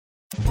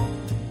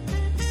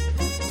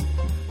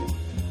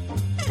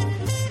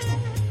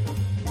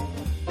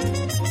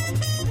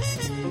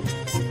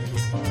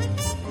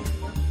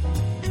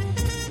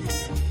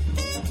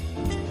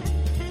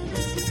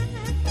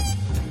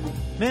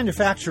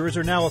Manufacturers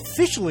are now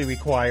officially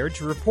required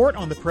to report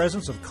on the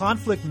presence of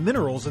conflict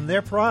minerals in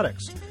their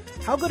products.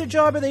 How good a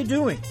job are they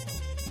doing?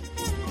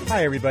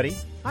 Hi, everybody.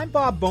 I'm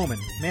Bob Bowman,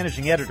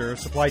 Managing Editor of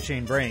Supply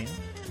Chain Brain,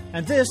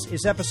 and this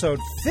is episode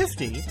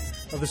 50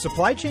 of the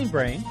Supply Chain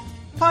Brain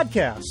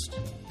podcast.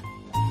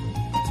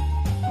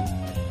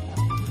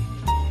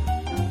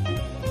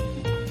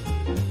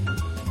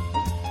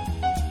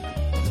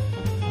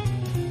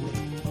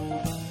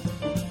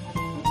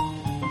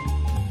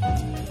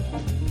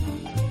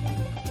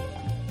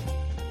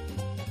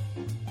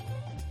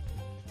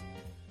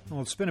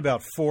 Well, it's been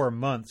about 4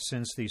 months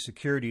since the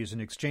Securities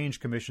and Exchange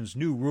Commission's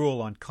new rule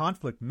on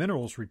conflict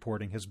minerals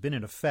reporting has been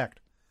in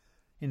effect.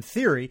 In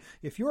theory,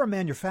 if you're a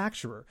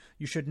manufacturer,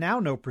 you should now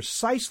know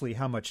precisely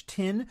how much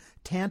tin,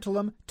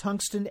 tantalum,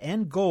 tungsten,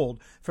 and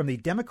gold from the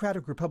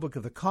Democratic Republic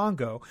of the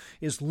Congo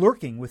is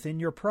lurking within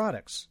your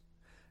products.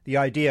 The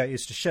idea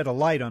is to shed a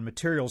light on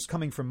materials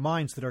coming from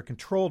mines that are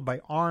controlled by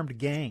armed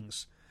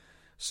gangs.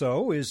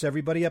 So, is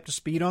everybody up to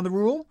speed on the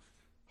rule?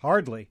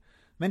 Hardly.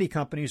 Many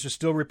companies are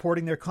still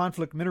reporting their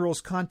conflict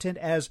minerals content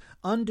as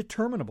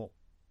undeterminable.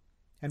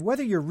 And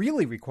whether you're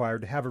really required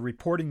to have a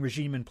reporting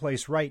regime in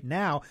place right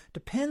now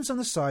depends on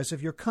the size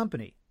of your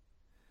company.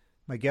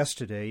 My guest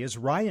today is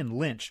Ryan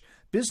Lynch,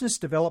 Business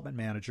Development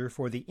Manager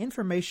for the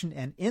Information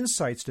and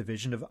Insights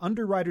Division of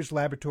Underwriters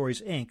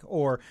Laboratories, Inc.,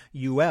 or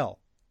UL.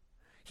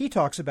 He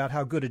talks about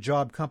how good a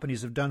job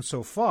companies have done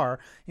so far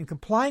in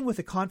complying with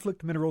the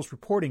conflict minerals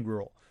reporting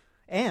rule,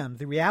 and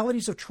the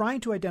realities of trying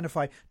to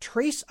identify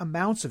trace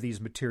amounts of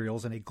these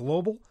materials in a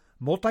global,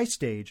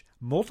 multi-stage,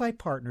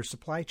 multi-partner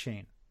supply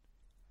chain.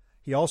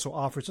 He also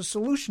offers a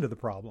solution to the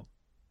problem.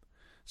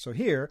 So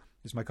here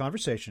is my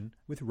conversation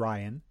with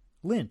Ryan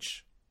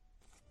Lynch.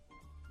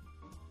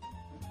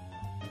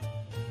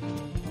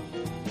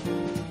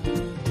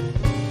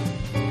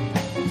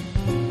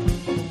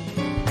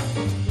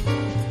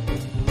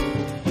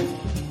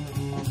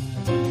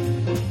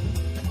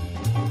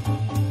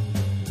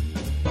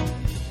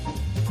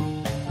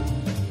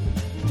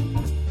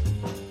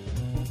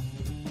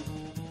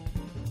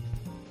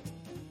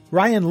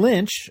 Ryan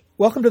Lynch,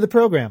 welcome to the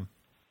program.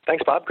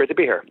 Thanks, Bob. Great to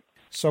be here.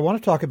 So I want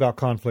to talk about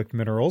conflict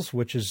minerals,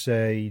 which is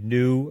a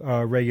new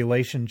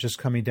regulation just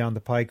coming down the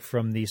pike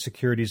from the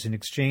Securities and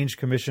Exchange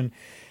Commission.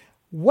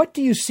 What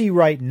do you see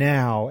right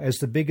now as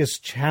the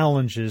biggest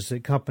challenges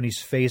that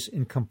companies face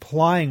in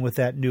complying with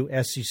that new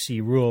SEC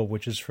rule,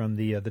 which is from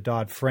the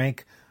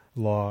Dodd-Frank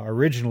law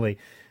originally?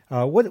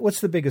 What's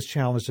the biggest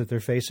challenge that they're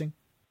facing?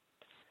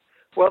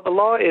 Well, the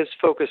law is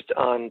focused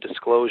on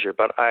disclosure,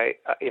 but I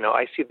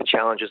see the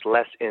challenges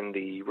less in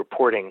the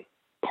reporting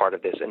part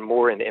of this and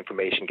more in the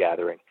information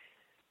gathering.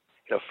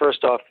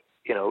 First off,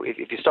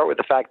 if you start with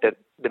the fact that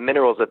the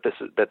minerals that this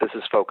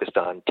is focused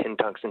on, tin,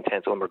 tungsten,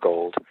 tantalum, or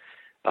gold,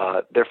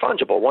 they're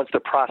fungible once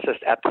they're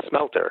processed at the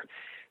smelter.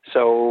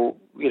 So,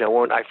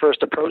 when I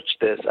first approached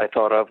this, I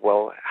thought of,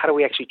 well, how do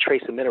we actually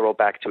trace a mineral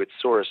back to its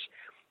source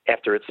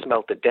after it's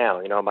smelted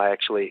down? Am I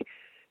actually,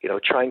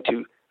 trying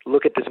to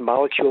look at this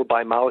molecule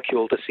by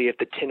molecule to see if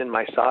the tin in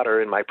my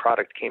solder in my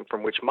product came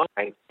from which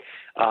mine?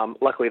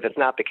 Luckily, that's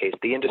not the case.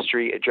 The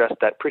industry addressed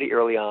that pretty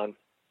early on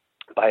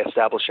by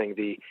establishing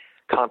the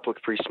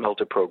conflict-free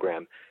smelter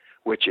program,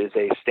 which is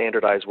a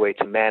standardized way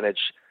to manage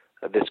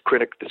this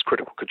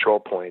critical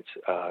control point,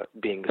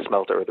 being the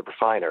smelter or the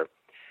refiner.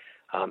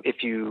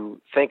 If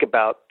you think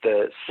about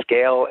the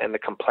scale and the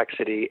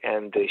complexity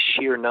and the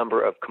sheer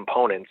number of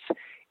components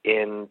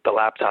in the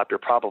laptop you're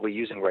probably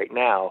using right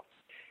now,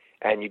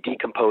 and you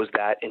decompose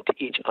that into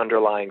each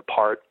underlying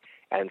part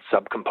and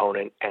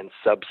subcomponent and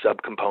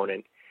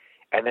sub-subcomponent,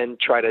 and then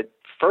try to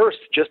first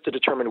just to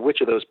determine which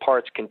of those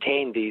parts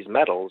contain these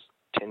metals,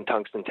 tin,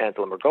 tungsten,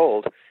 tantalum, or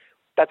gold,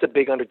 that's a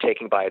big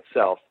undertaking by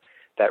itself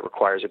that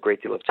requires a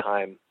great deal of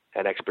time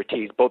and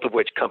expertise, both of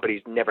which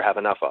companies never have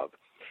enough of.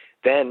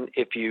 Then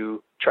if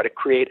you try to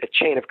create a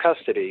chain of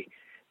custody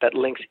that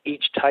links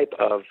each type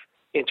of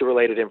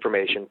interrelated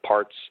information,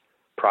 parts,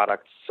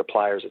 products,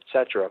 suppliers,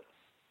 etc.,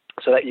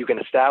 so that you can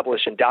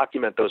establish and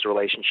document those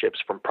relationships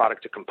from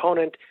product to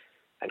component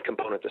and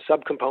component to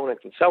subcomponent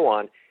and so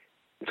on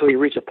until you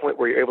reach a point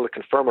where you're able to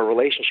confirm a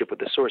relationship with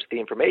the source of the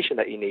information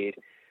that you need,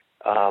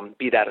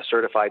 be that a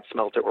certified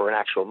smelter or an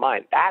actual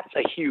mine. That's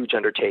a huge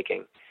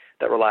undertaking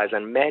that relies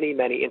on many,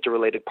 many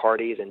interrelated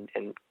parties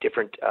and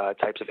different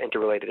types of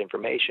interrelated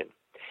information.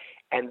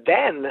 And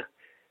then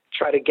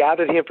try to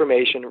gather the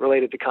information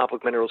related to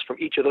conflict minerals from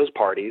each of those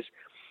parties,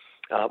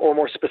 or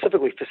more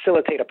specifically,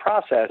 facilitate a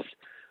process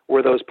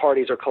where those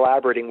parties are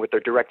collaborating with their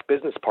direct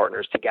business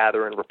partners to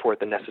gather and report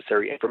the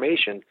necessary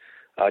information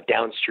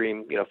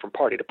downstream, from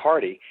party to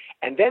party,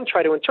 and then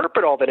try to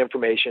interpret all that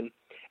information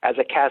as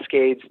it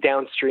cascades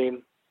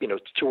downstream,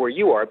 to where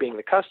you are being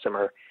the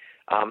customer.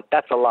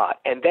 That's a lot.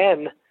 And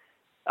then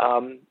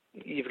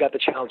you've got the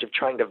challenge of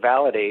trying to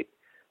validate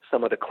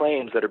some of the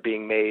claims that are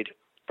being made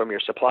from your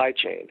supply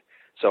chain.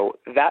 So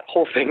that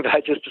whole thing that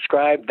I just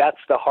described, that's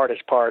the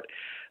hardest part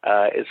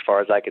as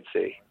far as I could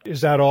see.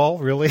 Is that all,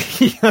 really?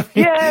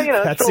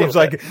 Yeah, that seems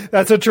like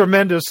that's a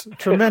tremendous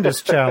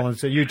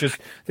challenge that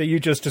you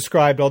just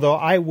described. Although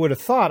I would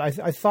have thought,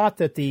 I thought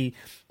that the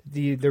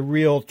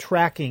real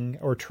tracking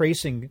or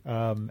tracing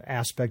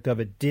aspect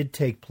of it did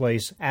take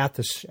place at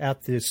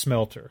the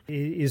smelter.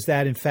 Is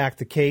that in fact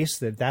the case?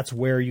 That's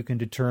where you can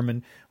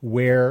determine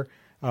where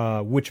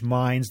which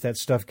mines that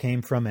stuff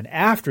came from, and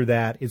after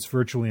that, it's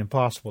virtually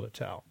impossible to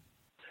tell.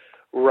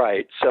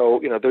 Right. So,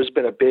 there's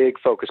been a big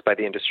focus by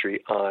the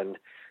industry on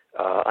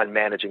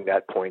managing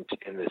that point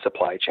in the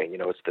supply chain.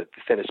 It's the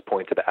thinnest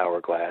point of the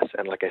hourglass.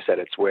 And like I said,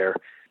 it's where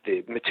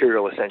the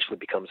material essentially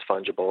becomes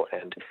fungible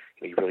and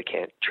you really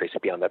can't trace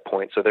it beyond that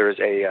point. So there is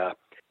a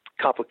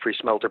conflict-free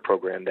smelter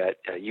program that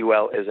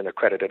UL is an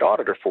accredited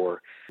auditor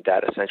for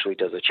that essentially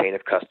does a chain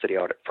of custody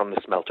audit from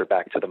the smelter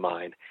back to the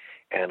mine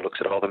and looks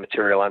at all the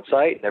material on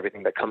site and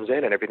everything that comes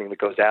in and everything that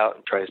goes out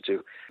and tries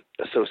to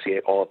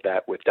associate all of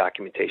that with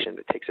documentation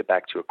that takes it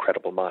back to a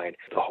credible mine.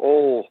 The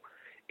whole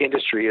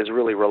industry is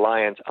really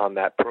reliant on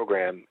that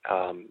program,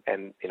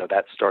 and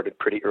that started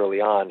pretty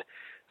early on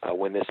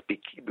when this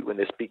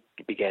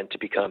began to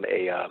become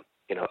a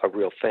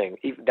real thing.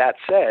 Even that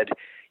said,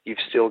 you've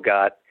still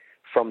got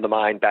from the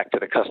mine back to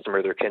the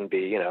customer. There can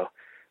be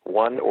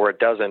one or a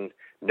dozen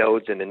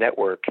nodes in the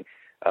network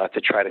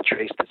to try to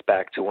trace this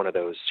back to one of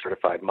those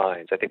certified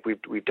mines. I think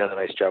we've done a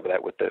nice job of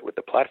that with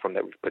the platform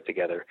that we've put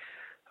together.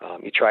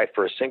 You try it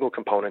for a single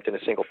component in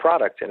a single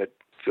product, and it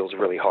feels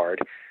really hard.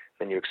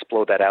 Then you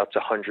explode that out to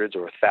hundreds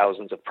or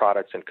thousands of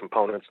products and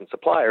components and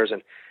suppliers,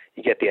 and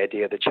you get the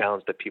idea of the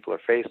challenge that people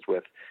are faced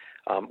with.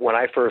 When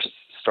I first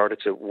started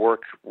to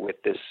work with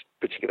this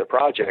particular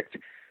project,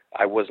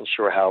 I wasn't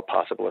sure how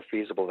possible or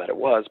feasible that it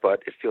was,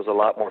 but it feels a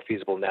lot more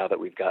feasible now that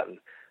we've gotten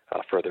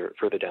further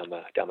down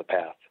the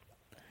path.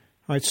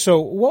 All right. So,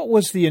 what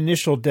was the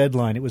initial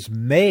deadline? It was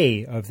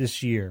May of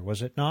this year,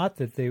 was it not?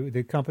 That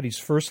the companies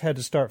first had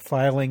to start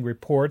filing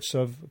reports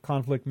of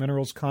conflict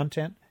minerals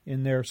content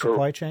in their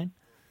supply chain.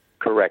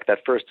 Correct. That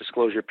first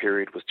disclosure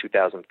period was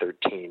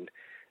 2013,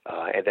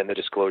 and then the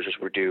disclosures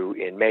were due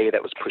in May.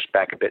 That was pushed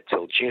back a bit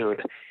till June,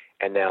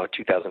 and now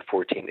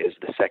 2014 is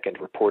the second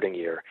reporting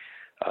year.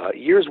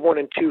 Years 1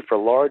 and 2 for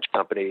large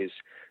companies,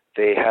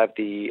 they have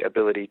the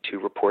ability to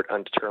report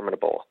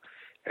undeterminable,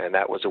 and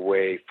that was a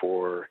way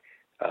for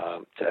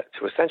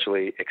to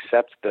essentially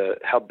accept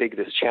how big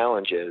this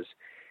challenge is,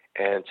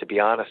 and to be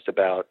honest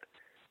about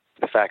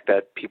the fact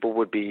that people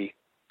would be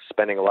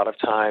spending a lot of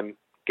time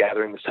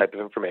gathering this type of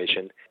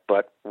information,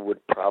 but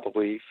would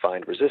probably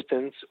find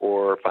resistance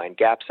or find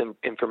gaps in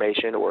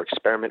information or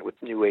experiment with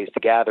new ways to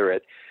gather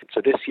it.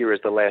 So this year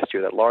is the last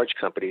year that large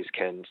companies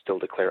can still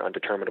declare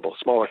undeterminable.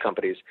 Smaller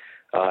companies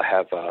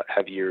have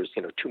years,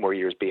 2 more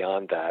years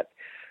beyond that.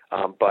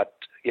 But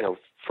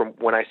from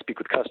when I speak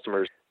with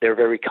customers, they're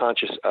very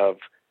conscious of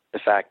the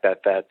fact that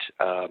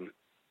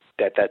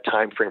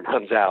time frame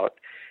runs out,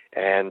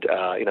 and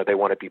they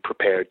want to be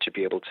prepared to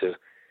be able to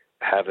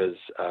have as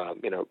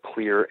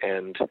clear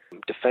and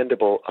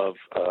defendable of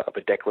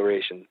a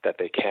declaration that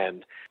they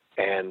can.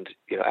 And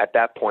at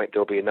that point,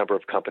 there'll be a number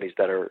of companies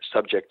that are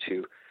subject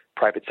to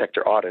private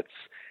sector audits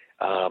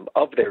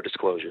of their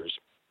disclosures,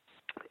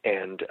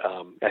 and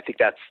I think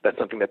that's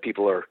something that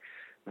people are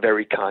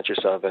very conscious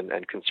of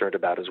and concerned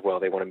about as well.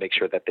 They want to make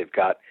sure that they've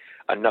got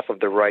enough of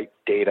the right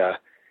data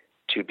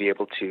to be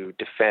able to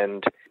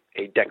defend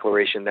a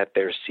declaration that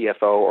their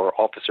CFO or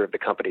officer of the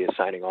company is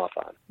signing off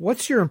on.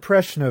 What's your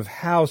impression of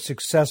how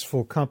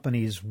successful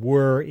companies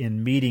were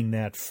in meeting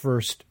that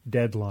first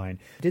deadline?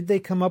 Did they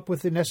come up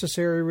with the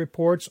necessary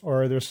reports,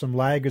 or are there some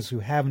laggards who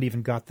haven't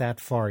even got that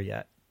far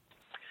yet?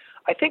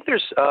 I think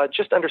there's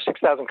just under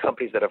 6,000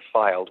 companies that have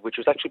filed, which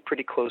was actually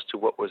pretty close to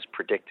what was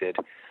predicted.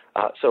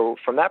 So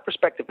from that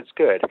perspective, it's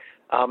good.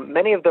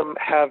 Many of them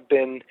have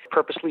been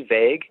purposely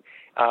vague,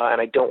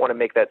 and I don't want to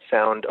make that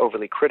sound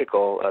overly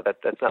critical.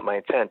 That's not my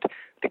intent. I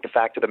think the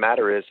fact of the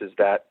matter is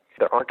that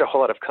there aren't a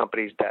whole lot of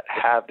companies that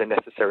have the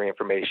necessary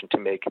information to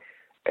make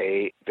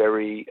a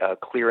very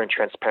clear and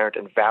transparent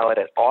and valid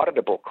and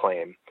auditable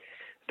claim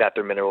that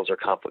their minerals are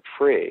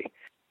conflict-free.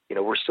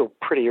 We're still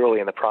pretty early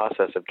in the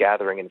process of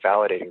gathering and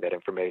validating that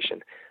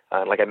information.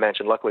 Like I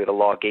mentioned, luckily the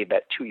law gave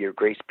that 2-year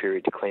grace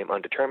period to claim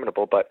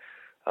undeterminable, but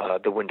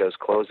the window's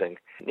closing.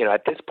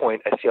 At this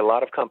point, I see a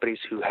lot of companies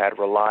who had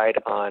relied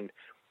on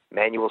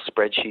manual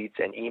spreadsheets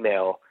and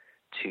email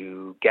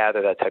to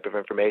gather that type of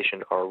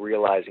information are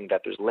realizing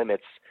that there's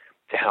limits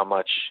to how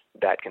much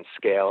that can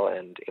scale,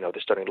 and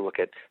they're starting to look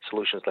at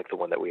solutions like the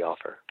one that we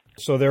offer.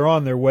 So they're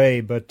on their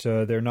way, but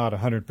they're not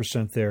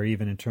 100% there,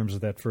 even in terms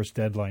of that first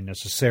deadline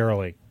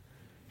necessarily.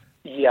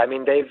 Yeah, I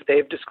mean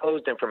they've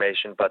disclosed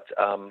information, but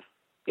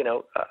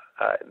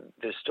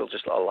there's still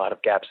just a lot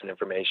of gaps in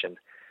information,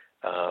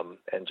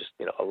 and just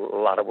a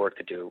lot of work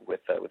to do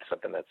with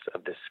something that's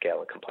of this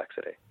scale and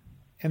complexity.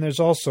 And there's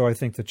also, I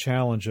think, the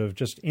challenge of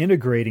just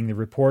integrating the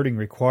reporting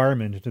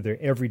requirement into their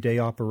everyday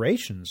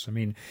operations. I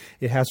mean,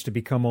 it has to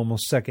become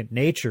almost second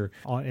nature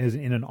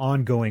in an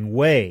ongoing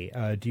way.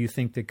 Do you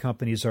think that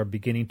companies are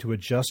beginning to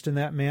adjust in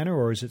that manner,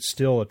 or is it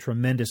still a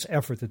tremendous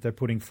effort that they're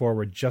putting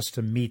forward just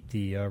to meet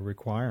the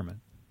requirement?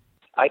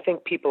 I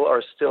think people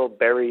are still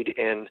buried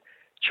in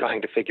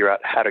trying to figure out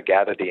how to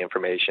gather the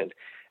information.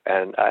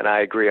 And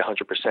I agree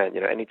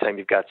 100%. Anytime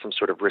you've got some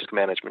sort of risk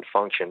management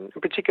function,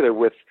 in particular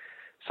with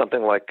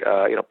something like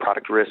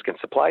product risk and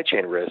supply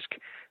chain risk,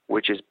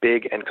 which is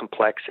big and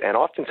complex and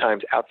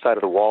oftentimes outside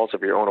of the walls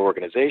of your own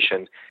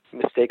organization,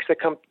 mistakes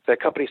that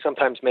companies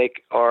sometimes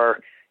make are,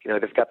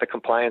 they've got the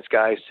compliance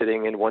guys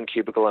sitting in one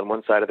cubicle on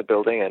one side of the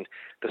building and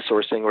the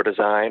sourcing or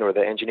design or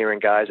the engineering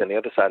guys on the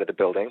other side of the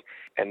building,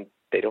 and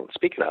they don't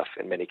speak enough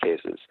in many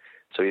cases.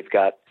 So you've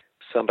got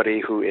somebody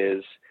who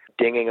is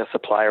dinging a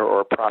supplier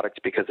or a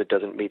product because it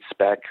doesn't meet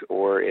spec,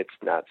 or it's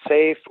not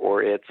safe,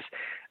 or it's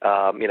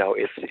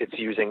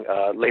using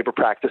labor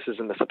practices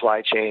in the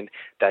supply chain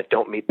that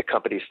don't meet the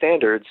company's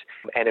standards.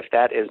 And if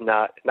that is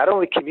not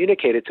only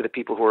communicated to the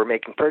people who are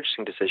making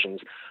purchasing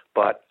decisions,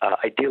 but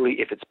ideally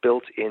if it's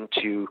built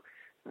into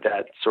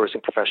that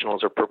sourcing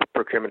professionals or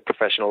procurement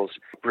professionals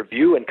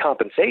review and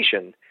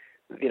compensation,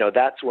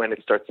 that's when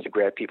it starts to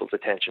grab people's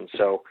attention.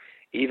 So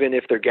even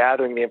if they're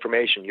gathering the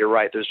information, you're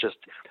right, there's just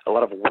a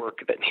lot of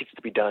work that needs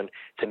to be done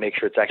to make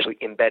sure it's actually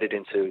embedded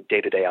into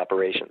day-to-day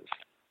operations.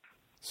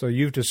 So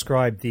you've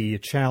described the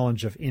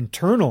challenge of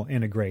internal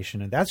integration,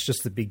 and that's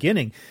just the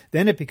beginning.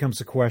 Then it becomes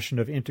a question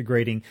of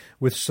integrating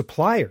with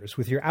suppliers,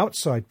 with your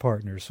outside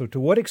partners. So to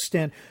what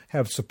extent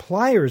have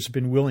suppliers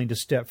been willing to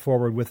step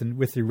forward with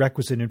the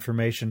requisite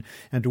information,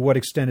 and to what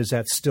extent is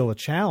that still a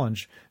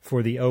challenge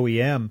for the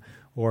OEM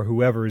or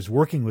whoever is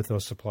working with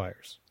those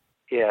suppliers?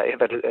 Yeah,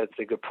 that's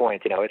a good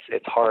point.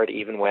 It's hard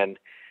even when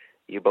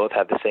you both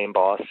have the same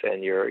boss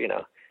and you're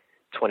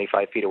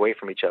 25 feet away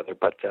from each other.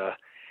 But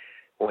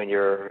when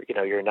you're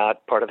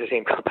not part of the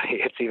same company,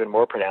 it's even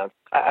more pronounced.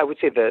 I would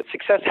say the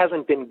success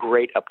hasn't been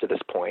great up to this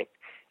point.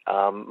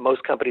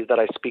 Most companies that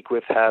I speak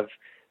with have,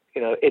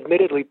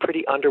 admittedly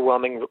pretty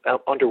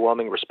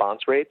underwhelming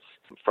response rates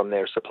from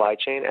their supply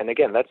chain. And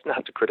again, that's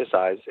not to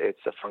criticize.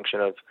 It's a function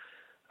of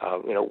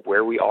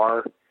where we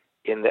are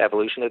in the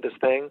evolution of this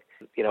thing.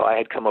 I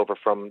had come over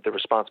from the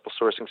responsible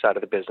sourcing side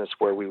of the business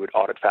where we would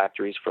audit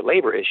factories for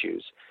labor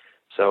issues.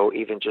 So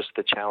even just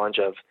the challenge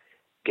of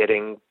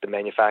getting the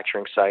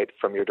manufacturing site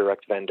from your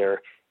direct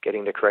vendor,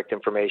 getting the correct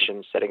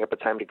information, setting up a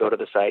time to go to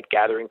the site,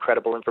 gathering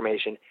credible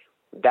information,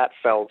 that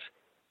felt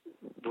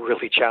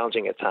really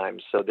challenging at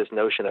times. So this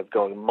notion of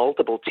going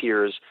multiple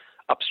tiers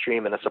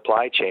upstream in a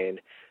supply chain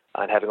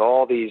and having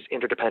all these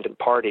interdependent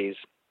parties,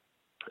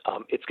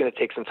 it's going to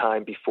take some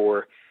time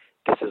before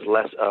this is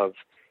less of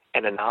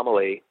an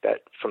anomaly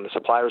that from the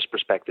supplier's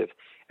perspective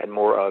and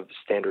more of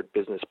standard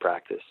business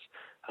practice.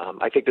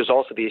 I think there's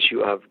also the issue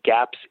of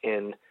gaps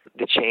in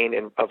the chain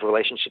of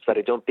relationships that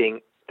I don't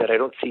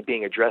see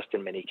being addressed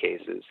in many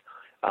cases.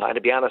 And to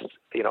be honest,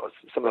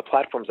 some of the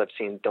platforms I've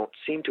seen don't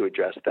seem to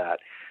address that.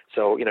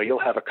 So, you'll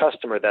have a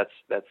customer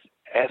that's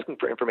asking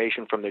for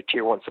information from their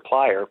tier one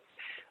supplier.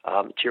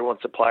 Tier one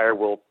supplier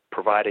will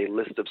provide a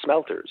list of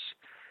smelters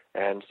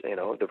and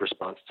the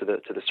response to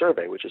the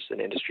survey, which is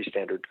an industry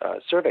standard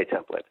survey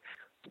template.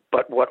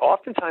 But what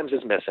oftentimes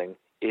is missing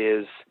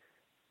is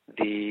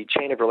the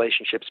chain of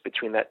relationships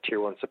between that tier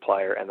one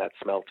supplier and that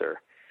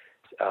smelter.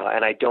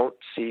 And I don't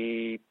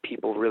see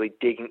people really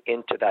digging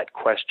into that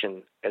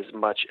question as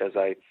much as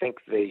I think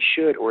they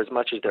should, or as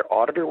much as their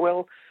auditor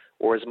will,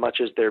 or as much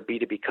as their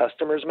B2B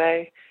customers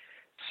may.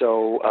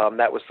 So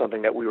that was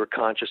something that we were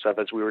conscious of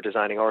as we were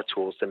designing our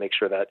tools to make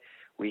sure that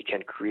we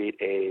can create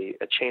a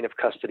chain of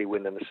custody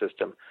within the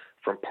system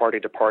from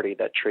party to party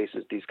that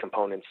traces these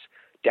components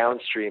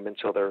downstream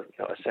until they're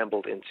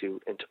assembled into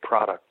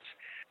products.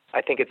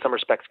 I think in some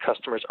respects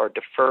customers are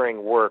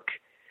deferring work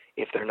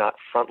if they're not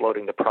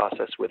front-loading the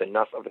process with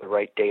enough of the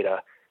right data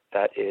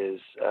that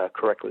is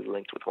correctly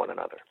linked with one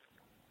another.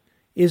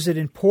 Is it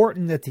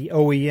important that the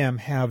OEM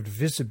have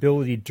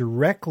visibility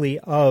directly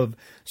of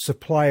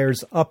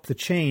suppliers up the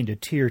chain to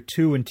Tier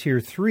 2 and Tier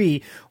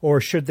 3,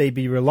 or should they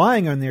be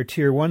relying on their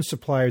Tier 1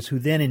 suppliers who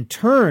then in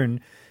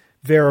turn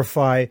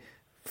verify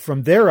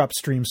from their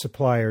upstream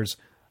suppliers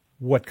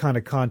what kind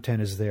of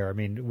content is there? I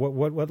mean,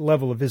 what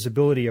level of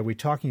visibility are we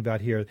talking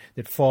about here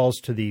that falls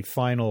to the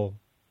final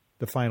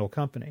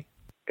company?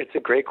 It's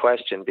a great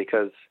question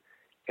because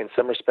in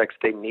some respects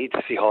they need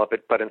to see all of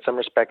it, but in some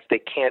respects they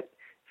can't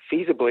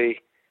feasibly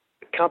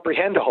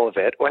comprehend all of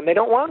it, and they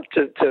don't want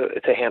to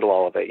handle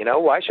all of it.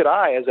 Why should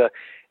I,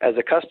 as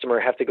a customer,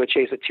 have to go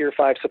chase a Tier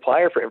 5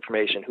 supplier for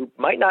information who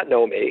might not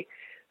know me,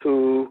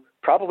 who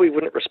probably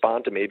wouldn't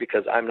respond to me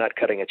because I'm not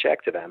cutting a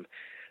check to them?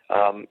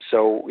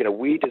 So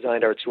we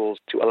designed our tools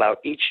to allow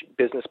each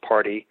business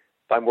party,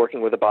 if I'm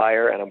working with a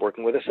buyer and I'm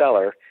working with a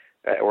seller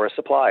or a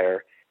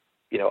supplier,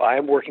 I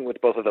am working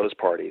with both of those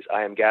parties.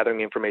 I am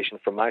gathering information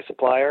from my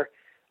supplier.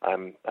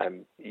 I'm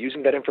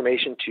using that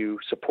information to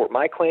support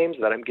my claims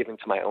that I'm giving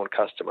to my own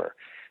customer.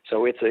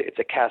 So it's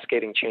a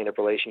cascading chain of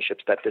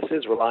relationships that this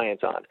is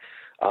reliant on.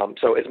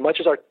 So as much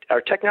as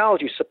our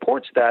technology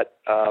supports that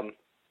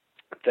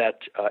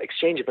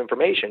exchange of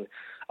information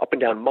up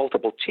and down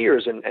multiple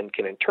tiers and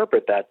can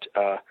interpret that,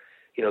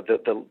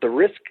 the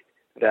risk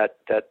that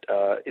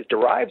is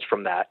derived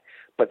from that.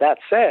 But that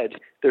said,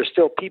 there's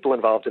still people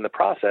involved in the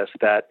process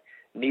that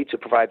need to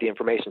provide the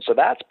information. So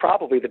that's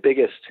probably the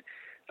biggest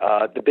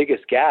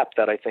gap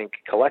that I think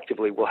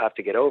collectively we'll have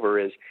to get over,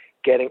 is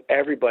getting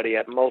everybody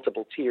at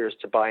multiple tiers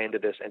to buy into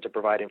this and to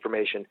provide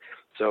information.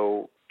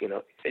 So,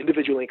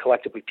 individually and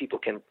collectively, people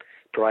can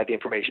provide the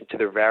information to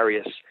their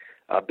various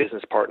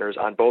business partners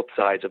on both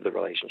sides of the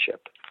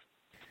relationship.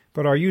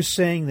 But are you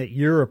saying that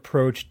your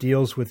approach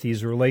deals with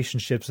these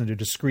relationships in a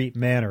discrete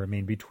manner? I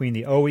mean, between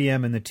the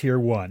OEM and the Tier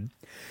 1,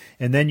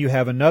 and then you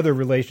have another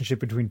relationship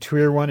between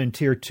Tier 1 and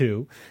Tier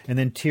 2, and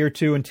then Tier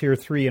 2 and Tier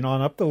 3, and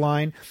on up the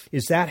line.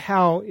 Is that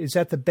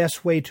the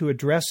best way to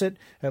address it,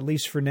 at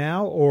least for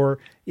now, or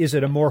is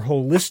it a more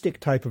holistic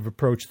type of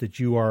approach that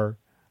you are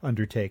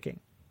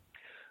undertaking?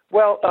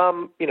 Well,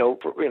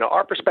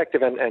 our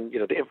perspective and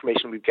the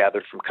information we've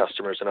gathered from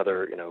customers and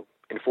other,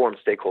 informed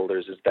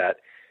stakeholders is that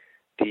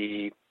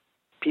the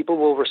people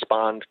will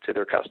respond to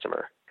their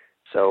customer.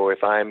 So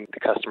if I'm the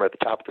customer at the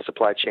top of the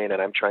supply chain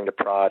and I'm trying to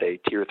prod a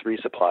Tier 3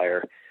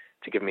 supplier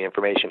to give me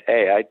information,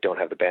 A, I don't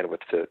have the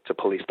bandwidth to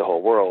police the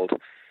whole world,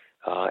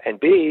 and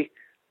B,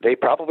 they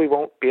probably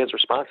won't be as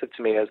responsive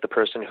to me as the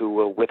person who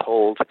will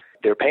withhold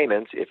their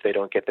payments if they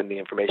don't get them the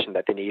information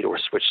that they need or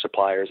switch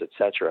suppliers, et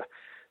cetera.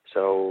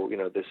 So,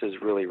 this is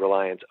really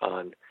reliant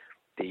on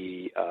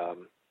the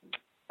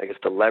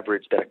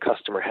leverage that a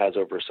customer has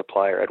over a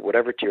supplier at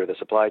whatever tier the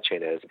supply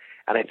chain is.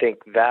 And I think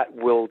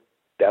that'll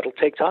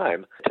take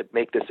time to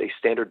make this a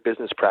standard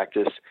business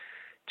practice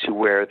to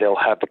where they'll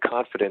have the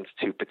confidence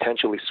to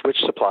potentially switch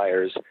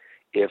suppliers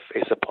if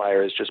a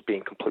supplier is just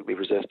being completely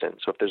resistant.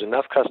 So if there's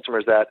enough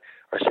customers that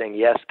are saying,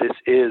 yes, this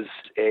is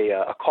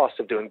a cost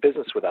of doing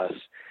business with us,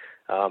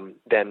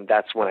 then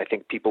that's when I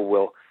think people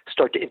will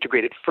start to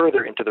integrate it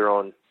further into their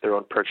own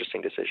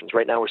purchasing decisions.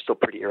 Right now, we're still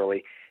pretty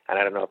early, and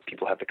I don't know if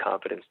people have the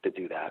confidence to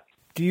do that.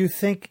 Do you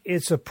think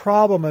it's a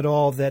problem at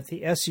all that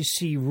the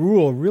SEC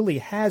rule really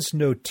has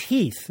no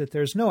teeth, that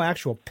there's no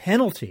actual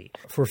penalty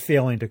for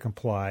failing to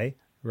comply,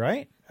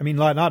 right? I mean,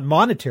 not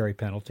monetary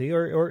penalty,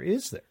 or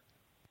is there?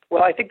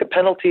 Well, I think the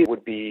penalty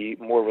would be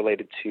more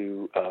related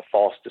to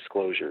false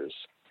disclosures.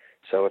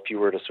 So if you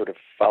were to sort of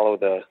follow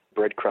the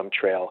breadcrumb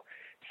trail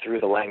through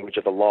the language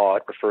of the law,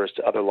 it refers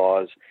to other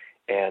laws,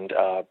 and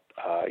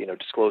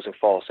disclosing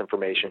false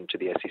information to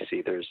the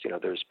SEC,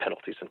 there's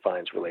penalties and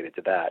fines related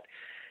to that.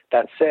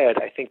 That said,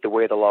 I think the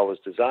way the law was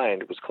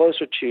designed was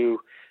closer to,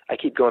 I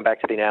keep going back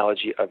to the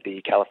analogy of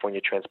the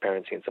California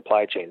Transparency in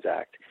Supply Chains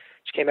Act,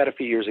 which came out a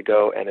few years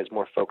ago and is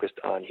more focused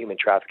on human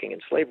trafficking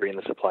and slavery in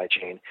the supply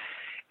chain.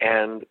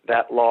 And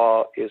that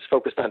law is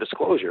focused on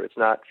disclosure. It's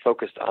not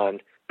focused on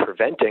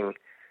preventing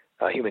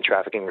human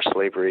trafficking or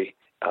slavery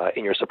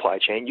in your supply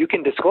chain. You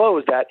can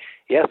disclose that,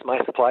 yes, my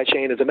supply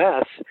chain is a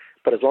mess,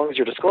 but as long as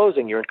you're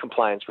disclosing, you're in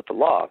compliance with the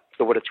law.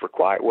 So what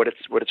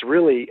it's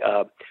really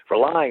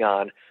relying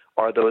on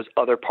are those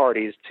other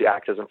parties to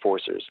act as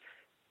enforcers,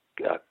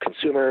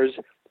 consumers,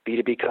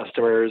 B2B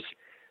customers,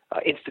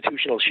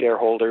 institutional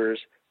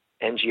shareholders,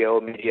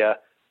 NGO media,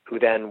 who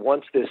then,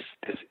 once this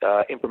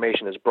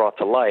information is brought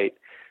to light,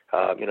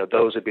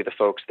 those would be the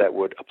folks that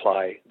would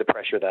apply the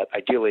pressure that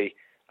ideally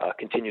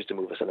continues to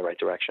move us in the right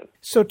direction.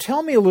 So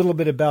tell me a little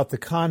bit about the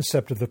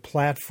concept of the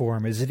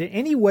platform. Is it in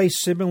any way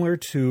similar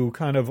to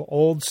kind of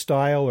old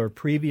style or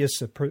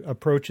previous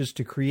approaches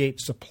to create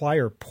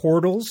supplier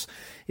portals?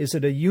 Is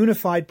it a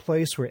unified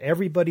place where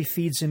everybody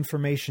feeds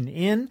information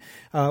in?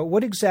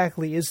 What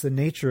exactly is the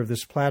nature of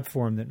this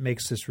platform that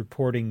makes this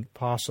reporting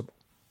possible?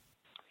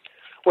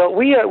 Well,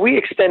 we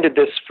extended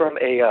this from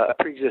a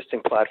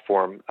pre-existing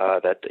platform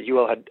that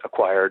UL had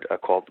acquired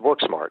called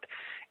WorkSmart.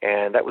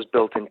 And that was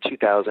built in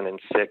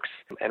 2006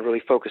 and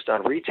really focused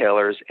on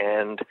retailers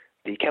and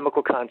the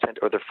chemical content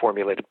or their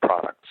formulated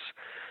products.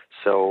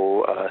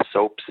 So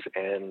soaps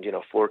and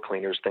floor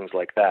cleaners, things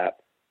like that.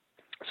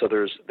 So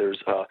there's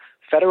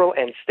federal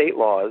and state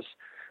laws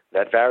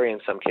that vary in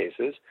some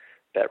cases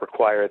that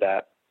require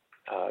that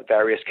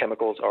various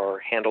chemicals are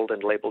handled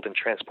and labeled and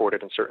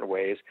transported in certain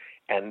ways,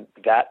 and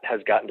that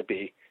has gotten to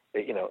be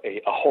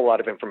a whole lot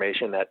of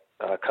information that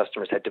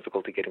customers had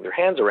difficulty getting their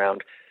hands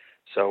around.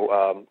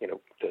 So,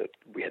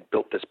 we had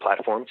built this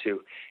platform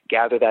to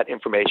gather that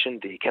information,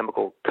 the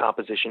chemical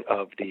composition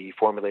of the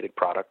formulated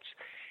products,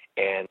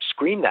 and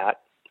screen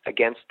that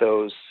against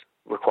those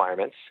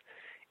requirements,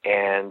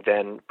 and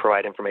then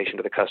provide information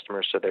to the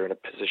customers so they're in a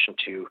position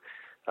to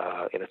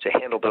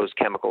handle those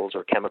chemicals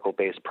or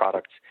chemical-based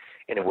products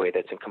in a way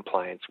that's in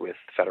compliance with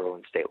federal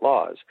and state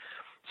laws.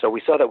 So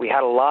we saw that we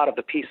had a lot of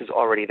the pieces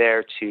already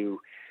there to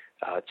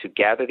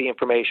gather the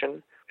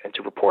information and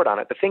to report on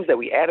it. The things that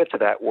we added to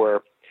that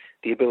were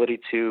the ability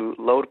to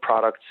load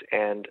products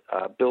and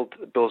build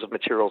bills of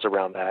materials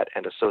around that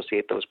and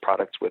associate those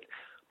products with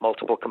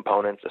multiple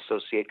components,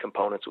 associate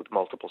components with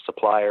multiple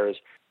suppliers,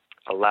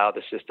 allow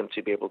the system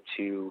to be able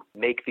to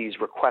make these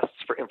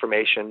requests for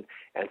information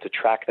and to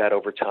track that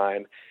over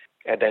time,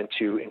 and then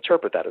to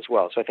interpret that as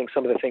well. So I think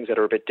some of the things that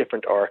are a bit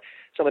different are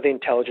some of the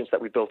intelligence that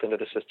we built into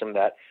the system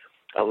that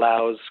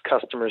allows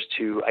customers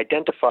to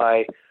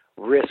identify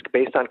risk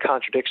based on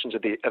contradictions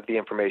of the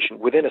information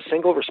within a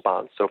single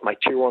response. So if my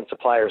tier one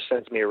supplier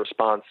sends me a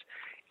response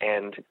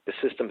and the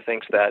system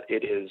thinks that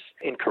it is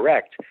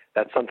incorrect,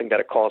 that's something that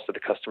it calls to the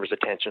customer's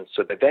attention.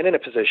 So they're then in a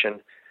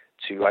position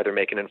to either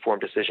make an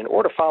informed decision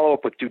or to follow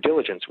up with due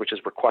diligence, which is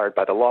required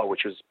by the law,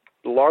 which has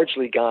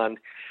largely gone,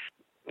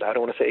 I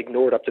don't want to say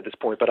ignored up to this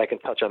point, but I can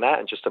touch on that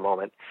in just a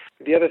moment.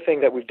 The other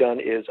thing that we've done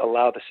is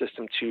allow the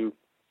system to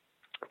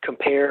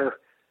compare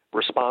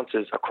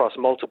responses across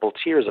multiple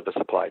tiers of the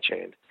supply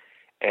chain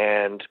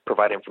and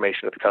provide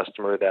information to the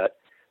customer that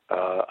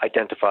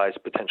identifies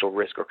potential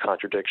risk or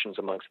contradictions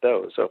amongst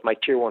those. So if my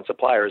tier one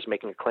supplier is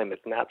making a claim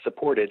that's not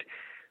supported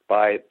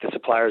by the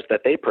suppliers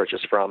that they purchase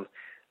from,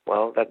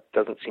 well, that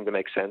doesn't seem to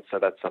make sense. So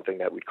that's something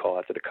that we'd call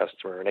out to the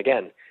customer. And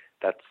again,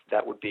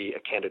 that would be a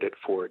candidate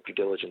for due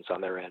diligence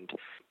on their end.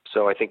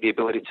 So I think the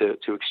ability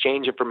to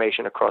exchange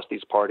information across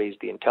these parties,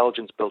 the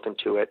intelligence built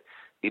into it,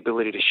 the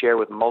ability to share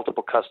with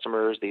multiple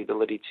customers, the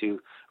ability to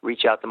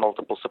reach out to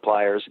multiple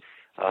suppliers,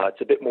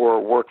 it's a bit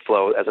more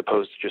workflow as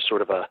opposed to just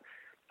sort of a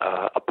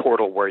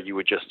portal where you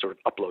would just sort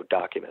of upload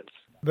documents.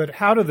 But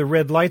how do the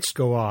red lights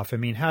go off? I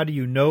mean, how do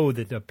you know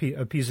that a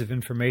piece of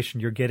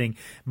information you're getting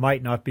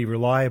might not be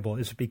reliable?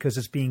 Is it because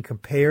it's being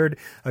compared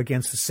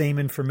against the same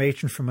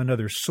information from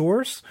another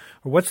source?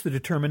 Or what's the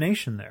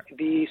determination there?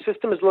 The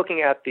system is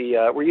looking at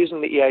we're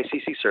using the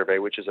EICC survey,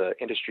 which is an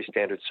industry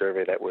standard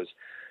survey that was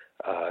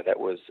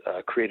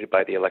created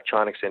by the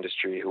electronics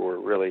industry, who were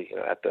really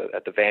at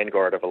the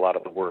vanguard of a lot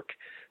of the work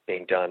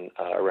being done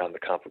around the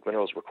conflict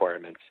minerals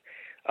requirements.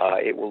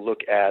 It will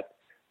look at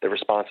the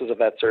responses of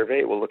that survey.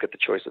 It will look at the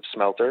choice of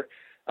smelter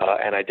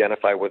and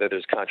identify whether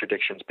there's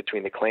contradictions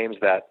between the claims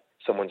that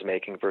someone's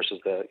making versus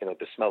the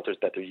smelters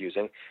that they're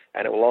using.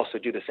 And it will also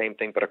do the same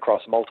thing, but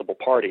across multiple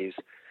parties,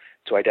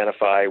 to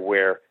identify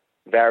where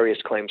various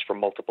claims from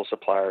multiple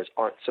suppliers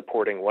aren't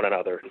supporting one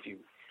another. If you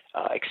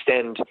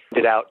extend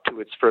it out to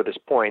its furthest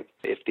point,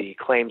 if the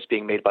claims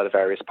being made by the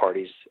various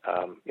parties,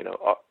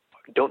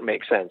 don't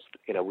make sense,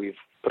 we've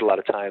put a lot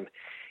of time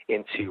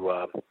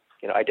into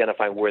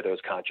identifying where those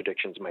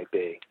contradictions might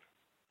be.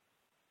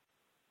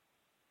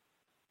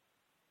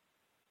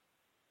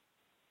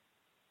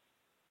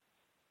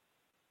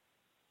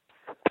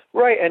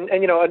 Right, and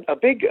a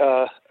big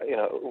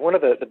one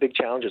of the big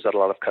challenges that a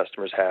lot of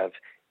customers have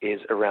is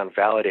around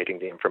validating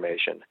the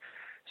information.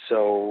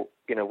 So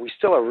we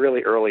still are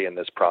really early in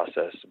this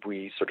process.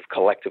 We sort of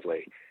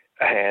collectively,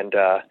 and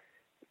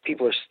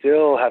people are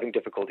still having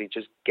difficulty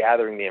just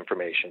gathering the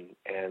information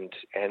and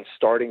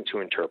starting to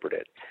interpret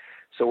it.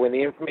 So when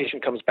the information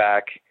comes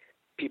back,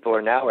 people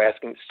are now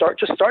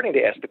starting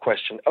to ask the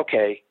question,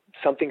 okay,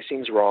 something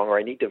seems wrong, or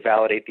I need to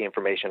validate the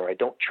information, or I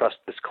don't trust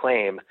this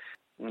claim.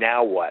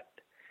 Now what?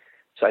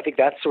 So I think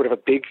that's sort of a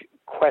big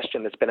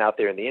question that's been out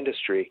there in the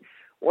industry.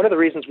 One of the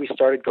reasons we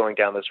started going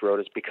down this road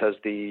is because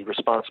the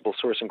responsible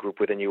sourcing group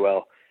within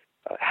UL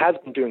has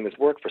been doing this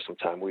work for some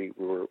time. We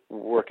were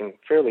working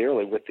fairly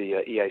early with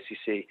the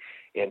EICC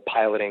in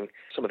piloting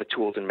some of the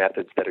tools and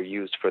methods that are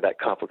used for that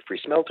conflict-free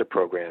smelter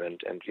program,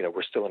 and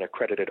we're still an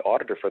accredited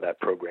auditor for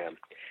that program.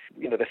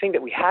 The thing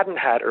that we hadn't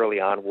had early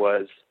on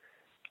was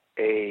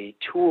a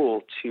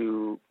tool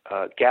to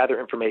gather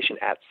information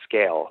at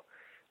scale,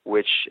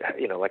 which,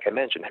 like I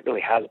mentioned,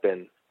 really has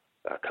been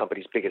a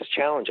company's biggest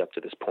challenge up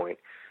to this point,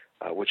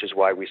 which is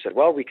why we said,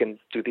 well, we can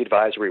do the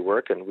advisory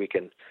work and we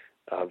can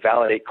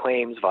validate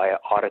claims via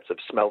audits of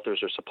smelters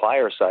or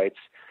supplier sites.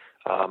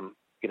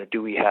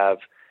 Do we have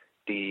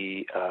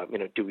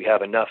do we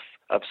have enough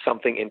of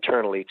something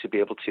internally to be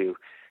able to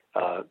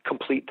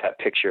complete that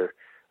picture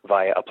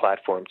via a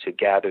platform to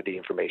gather the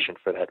information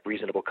for that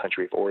reasonable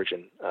country of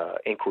origin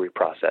inquiry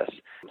process?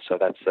 So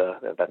that's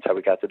how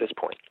we got to this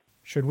point.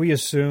 Should we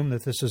assume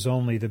that this is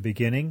only the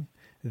beginning,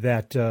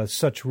 that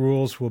such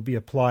rules will be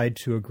applied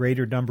to a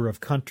greater number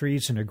of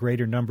countries and a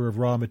greater number of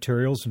raw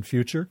materials in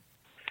future?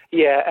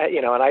 Yeah,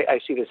 and I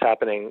see this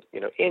happening,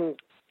 in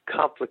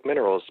conflict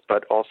minerals,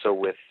 but also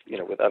with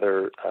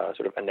other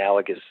sort of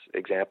analogous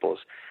examples.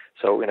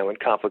 So, in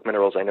conflict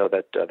minerals, I know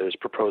that there's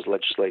proposed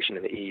legislation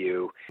in the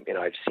EU.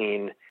 I've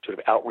seen sort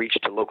of outreach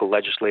to local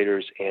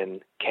legislators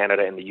in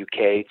Canada and the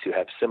UK to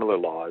have similar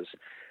laws.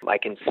 I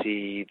can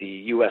see the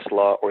U.S.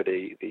 law or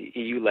the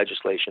EU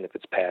legislation, if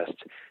it's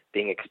passed,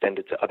 being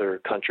extended to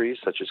other countries,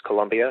 such as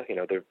Colombia.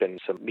 There have been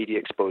some media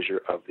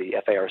exposure of the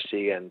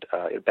FARC and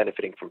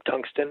benefiting from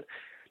tungsten.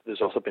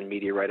 There's also been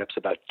media write-ups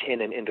about tin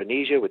in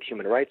Indonesia with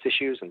human rights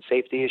issues and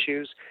safety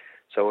issues.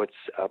 So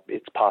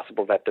it's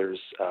possible that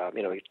there's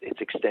it's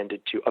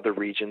extended to other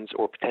regions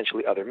or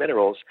potentially other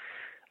minerals.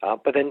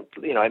 But then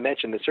I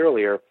mentioned this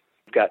earlier.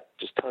 We've got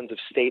just tons of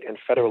state and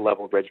federal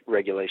level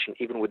regulation,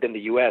 even within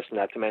the U.S.,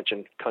 not to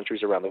mention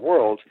countries around the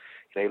world.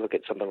 You look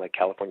at something like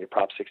California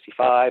Prop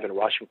 65 and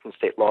Washington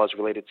state laws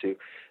related to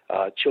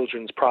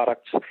children's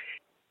products.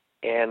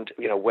 And,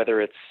 whether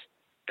it's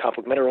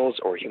conflict minerals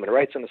or human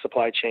rights in the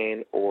supply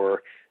chain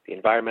or the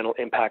environmental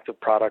impact of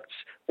products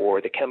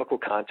or the chemical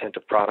content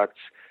of products,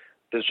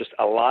 there's just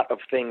a lot of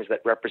things that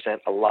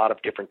represent a lot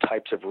of different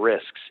types of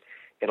risks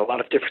in a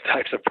lot of different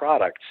types of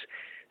products.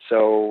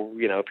 So,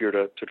 if you were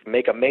to sort of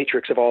make a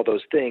matrix of all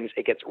those things,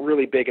 it gets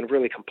really big and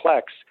really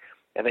complex.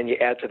 And then you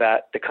add to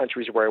that the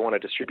countries where I want to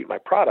distribute my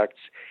products,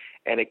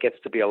 and it gets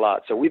to be a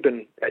lot. So we've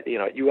been, at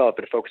UL, have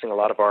been focusing a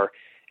lot of our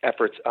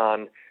efforts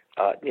on,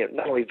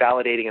 not only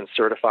validating and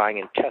certifying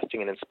and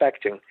testing and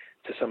inspecting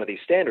to some of these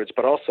standards,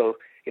 but also,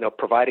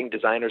 providing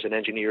designers and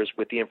engineers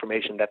with the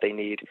information that they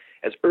need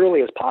as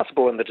early as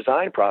possible in the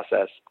design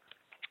process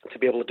to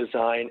be able to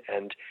design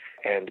and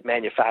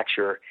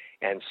manufacture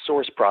and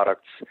source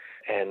products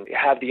and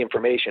have the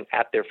information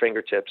at their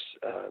fingertips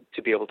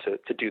to be able to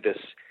do this,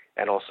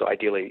 and also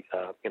ideally,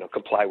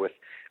 comply with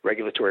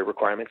regulatory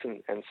requirements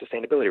and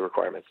sustainability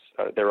requirements,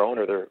 their own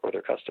or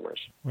their customers.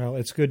 Well,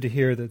 it's good to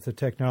hear that the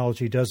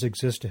technology does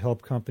exist to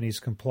help companies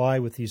comply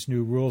with these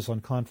new rules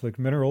on conflict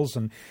minerals.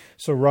 And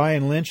so,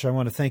 Ryan Lynch, I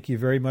want to thank you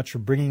very much for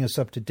bringing us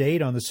up to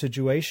date on the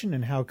situation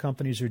and how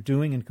companies are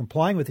doing in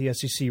complying with the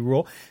SEC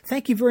rule.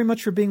 Thank you very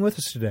much for being with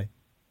us today.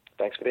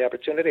 Thanks for the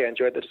opportunity. I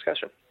enjoyed the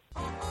discussion.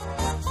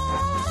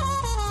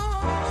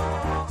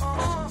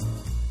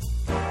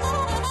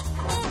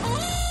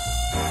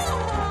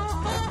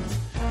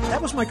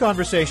 That was my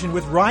conversation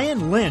with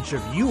Ryan Lynch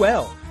of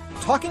UL,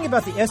 talking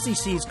about the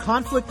SEC's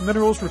Conflict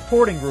Minerals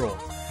Reporting Rule.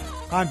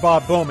 I'm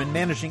Bob Bowman,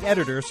 Managing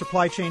Editor of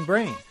Supply Chain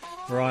Brain.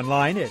 We're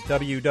online at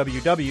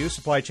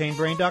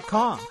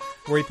www.supplychainbrain.com,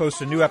 where we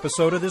post a new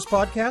episode of this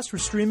podcast for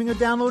streaming or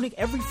downloading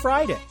every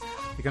Friday.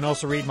 You can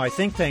also read my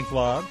think tank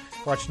blog,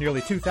 watch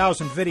nearly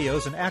 2,000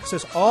 videos, and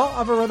access all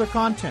of our other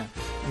content,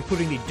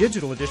 including the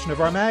digital edition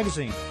of our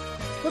magazine.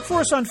 Look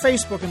for us on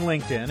Facebook and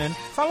LinkedIn, and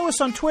follow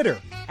us on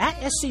Twitter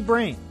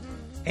 @SCBrain.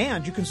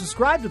 And you can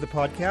subscribe to the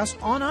podcast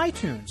on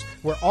iTunes,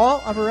 where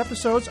all of our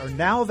episodes are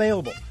now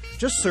available.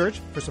 Just search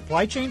for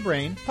Supply Chain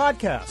Brain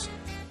Podcast.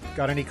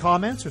 Got any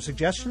comments or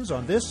suggestions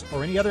on this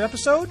or any other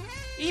episode?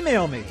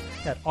 Email me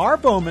at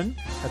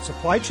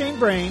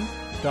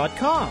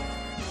rbowman@supplychainbrain.com.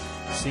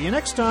 See you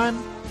next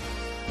time.